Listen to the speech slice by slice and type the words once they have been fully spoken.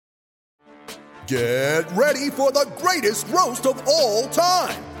Get ready for the greatest roast of all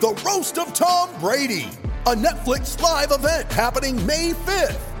time, the Roast of Tom Brady, a Netflix live event happening May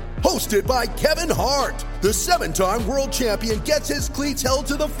 5th. Hosted by Kevin Hart, the 7-time world champion gets his cleats held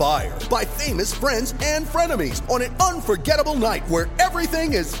to the fire by famous friends and frenemies on an unforgettable night where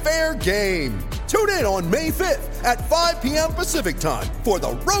everything is fair game. Tune in on May 5th at 5 p.m. Pacific time for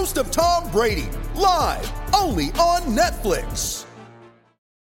the Roast of Tom Brady, live only on Netflix.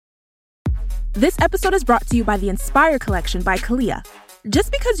 This episode is brought to you by the Inspire Collection by Kalia.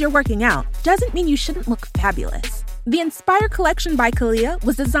 Just because you're working out doesn't mean you shouldn't look fabulous. The Inspire Collection by Kalia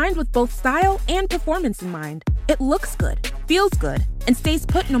was designed with both style and performance in mind. It looks good, feels good, and stays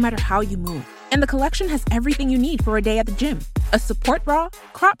put no matter how you move. And the collection has everything you need for a day at the gym. A support bra,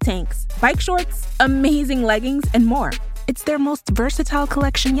 crop tanks, bike shorts, amazing leggings, and more. It's their most versatile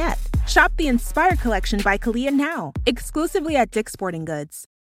collection yet. Shop the Inspire Collection by Kalia now, exclusively at Dick's Sporting Goods.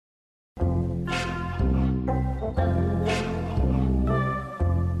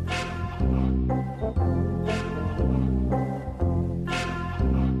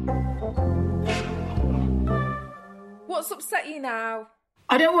 What's upset you now?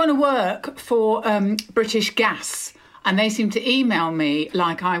 I don't want to work for British Gas, and they seem to email me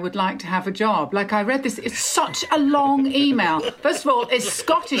like I would like to have a job. Like, I read this, it's such a long email. First of all, it's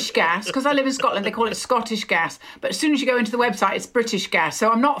Scottish Gas, because I live in Scotland, they call it Scottish Gas. But as soon as you go into the website, it's British Gas, so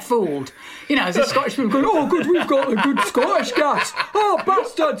I'm not fooled. You know, as a Scottish people going, oh, good, we've got a good Scottish Gas. Oh,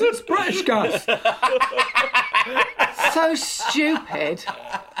 bastards, it's British Gas. So stupid.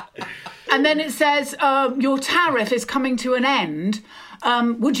 And then it says, your tariff is coming to an end.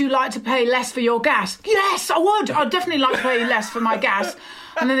 Would you like to pay less for your gas? Yes, I would. I'd definitely like to pay less for my gas.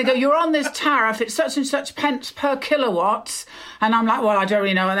 And then they go, you're on this tariff, it's such and such pence per kilowatts. And I'm like, well, I don't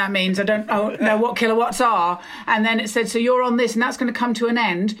really know what that means. I don't know what kilowatts are. And then it said, so you're on this and that's going to come to an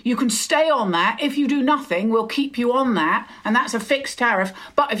end. You can stay on that. If you do nothing, we'll keep you on that. And that's a fixed tariff.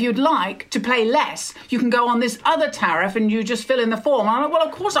 But if you'd like to pay less, you can go on this other tariff and you just fill in the form. And I'm like, well,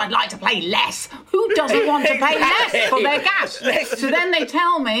 of course I'd like to pay less. Who doesn't want to pay less for their gas? So then they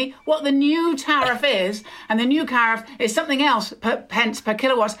tell me what the new tariff is. And the new tariff is something else, pence per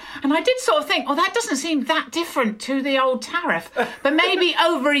kilowatts. And I did sort of think, oh, that doesn't seem that different to the old tariff. But maybe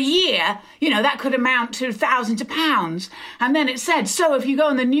over a year, you know, that could amount to thousands of pounds. And then it said, so if you go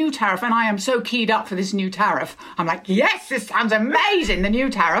on the new tariff, and I am so keyed up for this new tariff, I'm like, yes, this sounds amazing, the new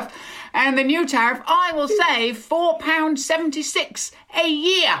tariff. And the new tariff, I will save £4.76 a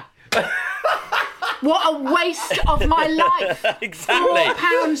year. What a waste of my life. Exactly.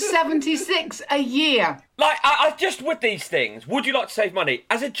 £4.76 a year. Like, I just with these things, would you like to save money?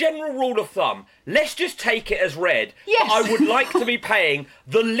 As a general rule of thumb, let's just take it as read. Yes. I would like to be paying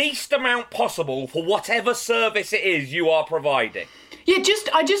the least amount possible for whatever service it is you are providing. Yeah, that's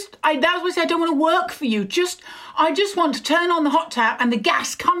what I don't want to work for you. I just want to turn on the hot tap and the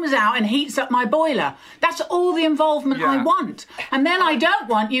gas comes out and heats up my boiler. That's all the involvement I want. And then I don't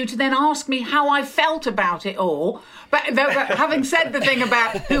want you to then ask me how I felt about it all. But having said the thing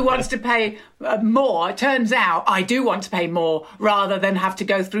about who wants to pay more, it turns out I do want to pay more rather than have to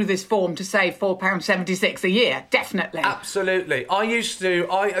go through this form to save £4.76 a year. Definitely. Absolutely.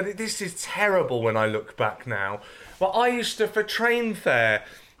 This is terrible when I look back now. Well, I used to, for train fare,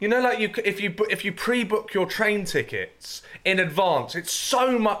 you know, like if you pre-book your train tickets in advance, it's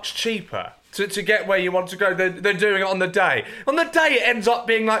so much cheaper to get where you want to go. They're doing it on the day. On the day, it ends up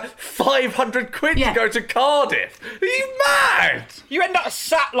being like 500 quid to go to Cardiff. Are you mad? You end up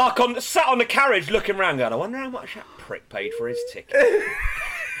sat on the carriage looking around going, I wonder how much that prick paid for his ticket.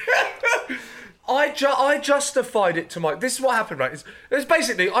 I justified it to my... This is what happened, right? It's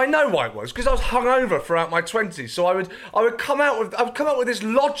basically... I know why it was, because I was hungover throughout my 20s, so I would come out with this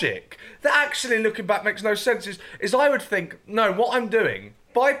logic that actually, looking back, makes no sense, is I would think, no, what I'm doing,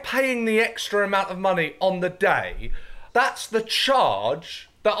 by paying the extra amount of money on the day, that's the charge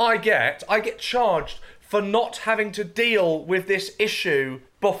that I get. I get charged for not having to deal with this issue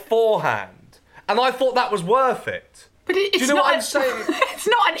beforehand. And I thought that was worth it. But it's Do you know not what I'm saying? It's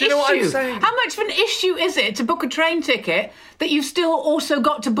not an Do you know issue. what I'm saying? How much of an issue is it to book a train ticket that you've still also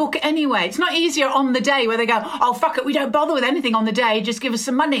got to book anyway? It's not easier on the day where they go, oh, fuck it, we don't bother with anything on the day, just give us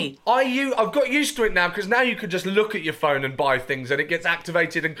some money. I've got used to it now, because now you can just look at your phone and buy things and it gets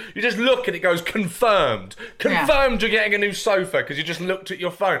activated and you just look and it goes confirmed. Confirmed You're getting a new sofa because you just looked at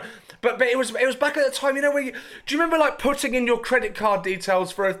your phone. But it was back at the time, you know, do you remember like putting in your credit card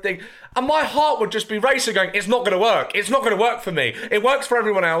details for a thing? And my heart would just be racing going, it's not going to work. It's not going to work for me. It works for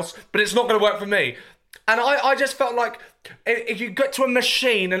everyone else, but it's not going to work for me. And I just felt like if you get to a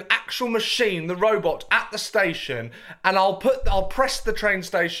machine, an actual machine, the robot at the station, and I'll press the train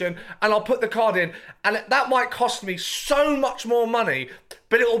station and I'll put the card in, and that might cost me so much more money,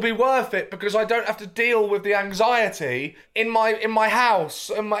 but it will be worth it because I don't have to deal with the anxiety in my house.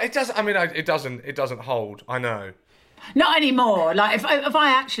 It doesn't hold. I know. Not anymore. Like if I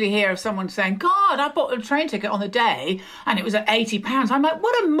actually hear of someone saying, "God, I bought a train ticket on the day and it was at £80," I'm like,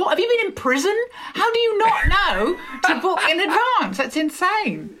 have you been in prison? How do you not know to book in advance? That's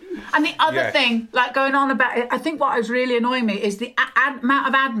insane. And the other thing, like going on about it, I think what was really annoying me is the amount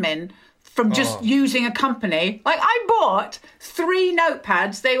of admin from just using a company. Like I bought 3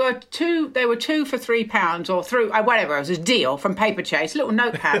 notepads. They were two for £3 or through whatever. It was a deal from Paperchase, little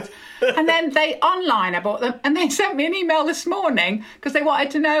notepads. And then I bought them, and they sent me an email this morning because they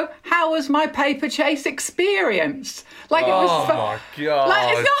wanted to know how was my Paperchase experience. Like it was. Oh my God!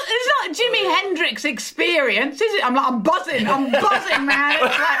 Like it's not a Jimi Hendrix experience, is it? I'm buzzing, man.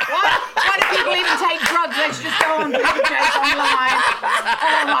 It's like why do people even take drugs? They should just go on Paperchase online.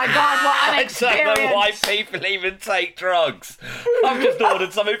 Oh my God, what an experience! I don't know why people even take drugs. I've just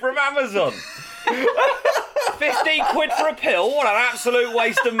ordered something from Amazon. 15 quid for a pill? What an absolute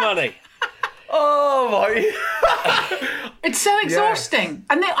waste of money. Oh my! It's so exhausting,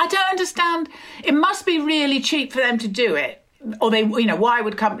 and I don't understand. It must be really cheap for them to do it, or why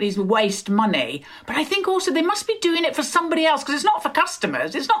would companies waste money? But I think also they must be doing it for somebody else because it's not for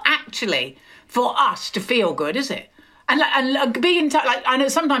customers. It's not actually for us to feel good, is it? And being like I know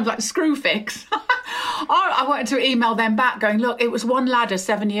sometimes like Screwfix, I wanted to email them back going, look, it was one ladder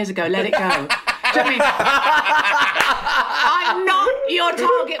 7 years ago. Let it go. Do you know what I mean? I'm not your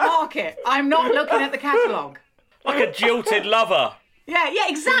target market. I'm not looking at the catalogue. Like a jilted lover. Yeah,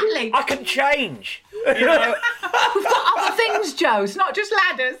 exactly. I can change. You know? We've got other things, Joe. It's not just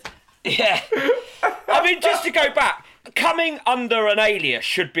ladders. Yeah. I mean, just to go back, coming under an alias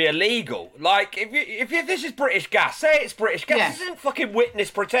should be illegal. Like, if this is British Gas, say it's British Gas, this isn't fucking witness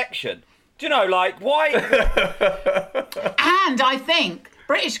protection. Do you know, like, why? And I think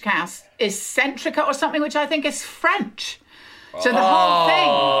British Gas is Centrica or something, which I think is French. So the whole thing.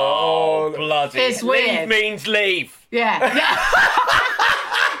 Oh, bloody. It's weird. Leave means leave. Yeah.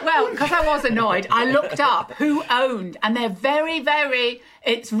 Well, because I was annoyed, I looked up who owned, and they're very, very.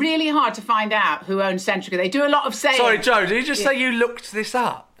 It's really hard to find out who owns Centrica. They do a lot of saying. Sorry, Joe, did you just say you looked this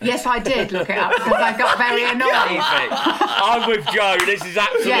up? Yes, I did look it up because I got very annoyed. I'm with Joe. This is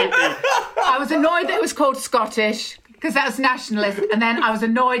absolutely. Yeah. I was annoyed that it was called Scottish because that was nationalist, and then I was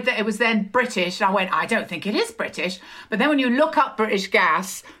annoyed that it was then British. And I went, I don't think it is British. But then when you look up British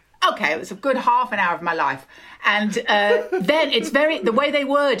Gas, okay, it was a good half an hour of my life. And then it's the way they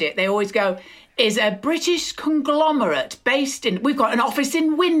word it, they always go, is a British conglomerate based in, we've got an office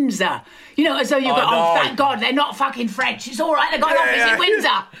in Windsor. You know, as though you've got, thank God, they're not fucking French. It's all right, they've got an office in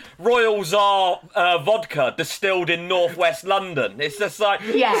Windsor. Royal Tsar vodka distilled in northwest London. It's just like,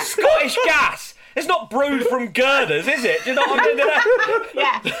 Scottish Gas. It's not brewed from girders, is it? Do you know what I mean?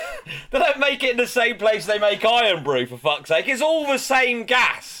 Yeah. They don't make it in the same place they make iron brew, for fuck's sake. It's all the same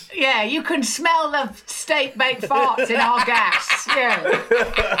gas. Yeah, you can smell the state-baked farts in our gas. Yeah.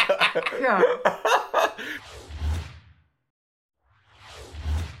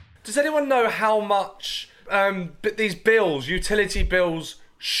 Does anyone know how much these bills, utility bills,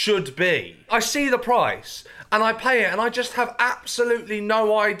 should be? I see the price and I pay it and I just have absolutely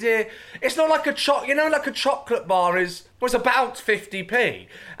no idea. It's not like like a chocolate bar was about 50p.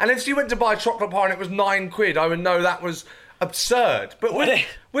 And if you went to buy a chocolate bar and it was 9 quid, I would know that was absurd. But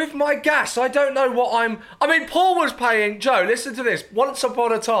with my gas, I don't know what I mean, Paul was paying, Joe, listen to this. Once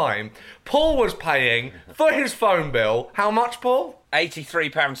upon a time, Paul was paying for his phone bill. How much, Paul?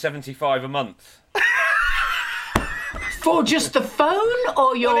 £83.75 a month. For just the phone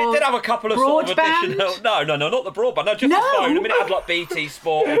or your Well, it did have a couple of broadband? sort of additional... No, not the broadband. No, just the phone. I mean, it had like BT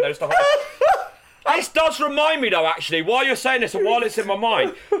Sport and those stuff like that. This does remind me, though, actually, while you're saying this and while it's in my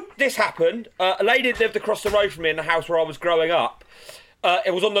mind, this happened. A lady lived across the road from me in the house where I was growing up.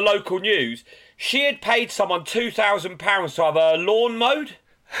 It was on the local news. She had paid someone £2,000 to have her lawn mowed.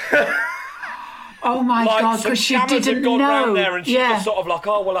 Oh my God, because she didn't had gone know. Round there and she was sort of like,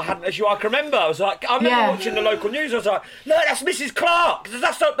 oh, well, I hadn't, as you I can remember. I was like, I remember watching the local news. I was like, no, that's Mrs. Clark.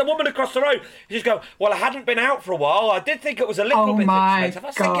 That's the woman across the road. You just go, well, I hadn't been out for a while. I did think it was a little bit expensive. I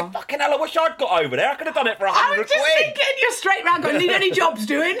was thinking, fucking hell, I wish I'd got over there. I could have done it for 100 quid. I was just thinking, you're straight round going, need any jobs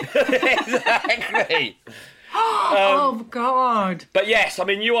doing? Exactly. Oh, God. But yes, I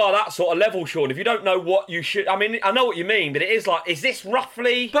mean, you are that sort of level, Sean. If you don't know what you should... I mean, I know what you mean, but it is like, is this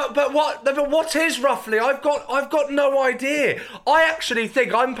roughly... But what is roughly? I've got no idea. I actually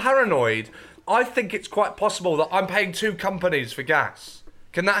think I'm paranoid I think it's quite possible that I'm paying 2 companies for gas.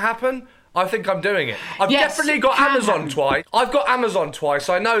 Can that happen? I think I'm doing it. I've definitely got Amazon twice. I've got Amazon twice,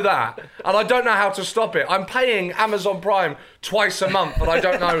 I know that. And I don't know how to stop it. I'm paying Amazon Prime twice a month, and I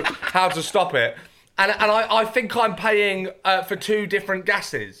don't know how to stop it. And I think I'm paying for 2 different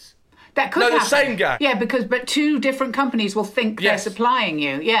gases. That could happen. The same gas. Yeah, but 2 different companies will think they're supplying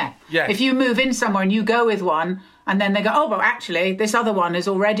you. Yeah. If you move in somewhere and you go with one, and then they go, oh, well, actually, this other one has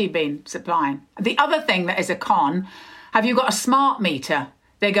already been supplying. The other thing that is a con, have you got a smart meter?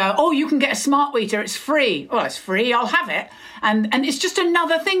 They go, oh, you can get a smart meter, it's free. Well, it's free, I'll have it. And it's just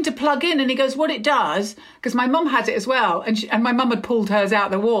another thing to plug in. And he goes, what it does, because my mum had it as well, and my mum had pulled hers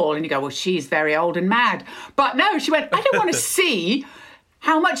out the wall, and you go, well, she's very old and mad. But no, she went, I don't want to see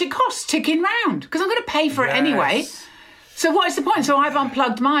how much it costs ticking round, because I'm going to pay for it anyway. So what is the point? So I've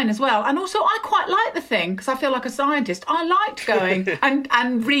unplugged mine as well. And also I quite like the thing, because I feel like a scientist. I liked going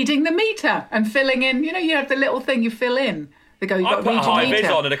and reading the meter and filling in, you have the little thing you fill in. They go, you've got to read your meter. I put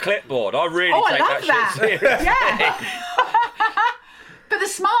high-vis on and a clipboard. I really take that shit seriously. Yeah. But the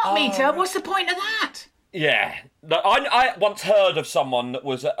smart meter, what's the point of that? Yeah. I once heard of someone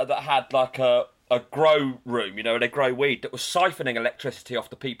that had like a grow room, they grow weed, that was siphoning electricity off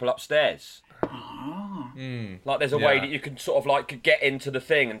the people upstairs. Like there's a way that you can sort of like get into the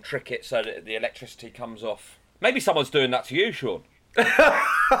thing and trick it so that the electricity comes off. Maybe someone's doing that to you, Sean.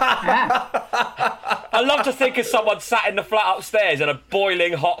 I love to think of someone sat in the flat upstairs in a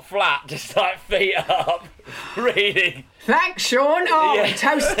boiling hot flat, just like feet up, reading. Thanks, Sean. Oh,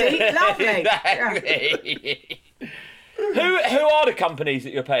 toasty, lovely. Exactly. Who are the companies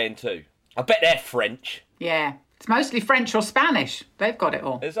that you're paying to? I bet they're French. Yeah, it's mostly French or Spanish. They've got it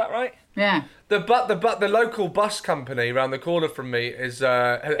all. Is that right? Yeah. The local bus company around the corner from me is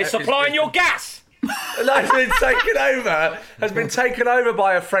supplying your gas. Has been taken over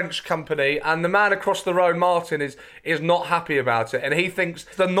by a French company, and the man across the road, Martin, is not happy about it, and he thinks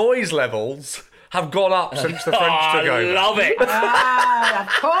the noise levels have gone up since the French took over. I love it. Of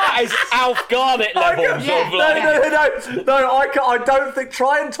course. That is Alf Garnett levels of like... No, I don't think...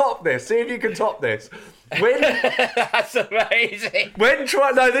 Try and top this. See if you can top this. That's amazing.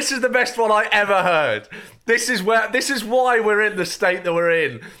 No, this is the best one I ever heard. This is why we're in the state that we're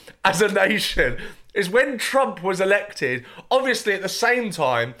in as a nation, is when Trump was elected, obviously at the same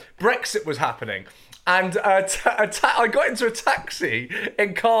time, Brexit was happening. And I got into a taxi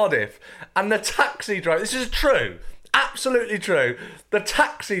in Cardiff, and the taxi driver, this is true, absolutely true, the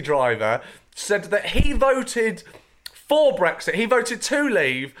taxi driver said that he voted for Brexit. He voted to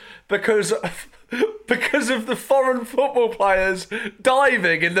leave because of the foreign football players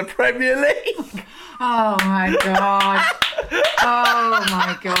diving in the Premier League. Oh, my God. Oh,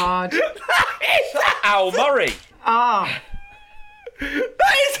 my God. Al Murray. Oh. That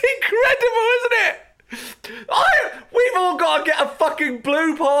is incredible, isn't it? We've all got to get a fucking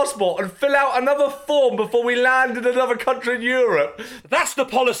blue passport and fill out another form before we land in another country in Europe. That's the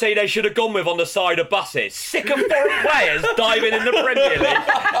policy they should have gone with on the side of buses. Sick of foreign players diving in the Premier League.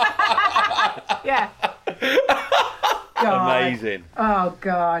 Yeah. God. Amazing. Oh,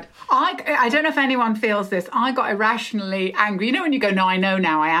 God. I don't know if anyone feels this. I got irrationally angry. You know when you go, no, I know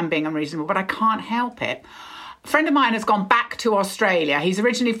now I am being unreasonable, but I can't help it. A friend of mine has gone back to Australia. He's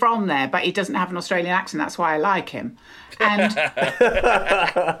originally from there, but he doesn't have an Australian accent. That's why I like him. And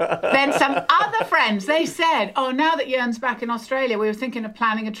then some other friends, they said, oh, now that Jörn's back in Australia, we were thinking of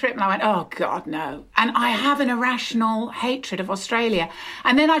planning a trip. And I went, oh, God, no. And I have an irrational hatred of Australia.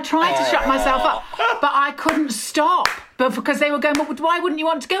 And then I tried to shut myself up, but I couldn't stop. But because they were going, well, why wouldn't you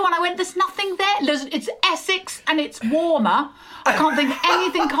want to go? And I went, there's nothing there. It's Essex and it's warmer. I can't think of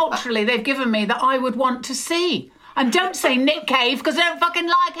anything culturally they've given me that I would want to see. And don't say Nick Cave, because I don't fucking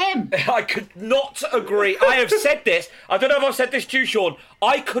like him. I could not agree. I have said this. I don't know if I've said this to you, Sean.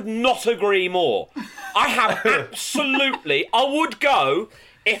 I could not agree more. I have absolutely... I would go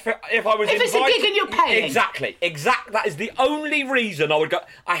if I was invited... If it's a gig and you're paying. Exactly. That is the only reason I would go.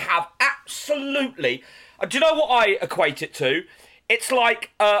 I have absolutely... Do you know what I equate it to? It's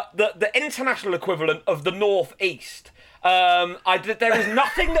like the international equivalent of the North East. There is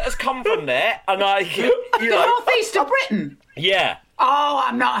nothing that has come from there, and the northeast of Britain. Yeah. Oh,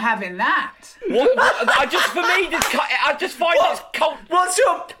 I'm not having that. I just find it's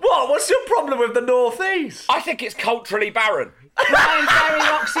What's your problem with the northeast? I think it's culturally barren. Brian Ferry,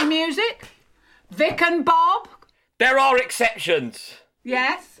 Roxy Music, Vic and Bob. There are exceptions.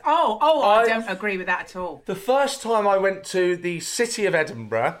 Yes. I don't agree with that at all. The first time I went to the city of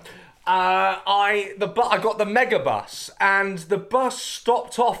Edinburgh, I got the megabus, and the bus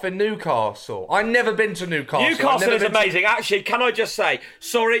stopped off in Newcastle. I've never been to Newcastle. Newcastle is amazing. Actually, can I just say,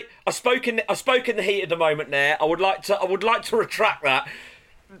 sorry, I spoke in the heat of the moment there. I would like to retract that.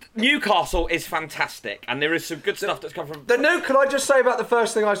 Newcastle is fantastic, and there is some good stuff that's come from. Can I just say about the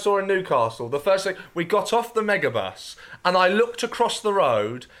first thing I saw in Newcastle? The first thing, we got off the megabus, and I looked across the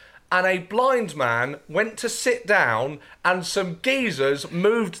road, and a blind man went to sit down, and some geezers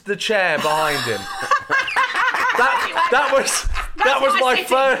moved the chair behind him. That was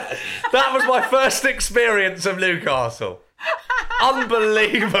my first experience of Newcastle.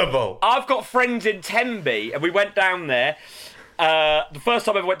 Unbelievable. I've got friends in Tenby, and we went down there. The first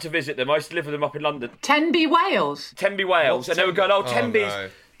time I ever went to visit them, I used to live with them up in London. Tenby, Wales. Tenby, Wales. And they were going,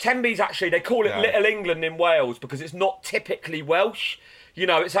 Tenby's actually, they call it Little England in Wales because it's not typically Welsh. You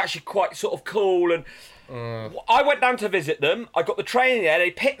know, it's actually quite sort of cool. And I went down to visit them. I got the train there.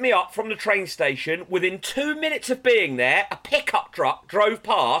 They picked me up from the train station. Within 2 minutes of being there, a pickup truck drove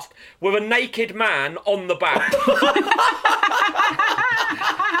past with a naked man on the back.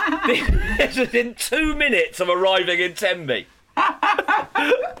 This was in 2 minutes of arriving in Tenby.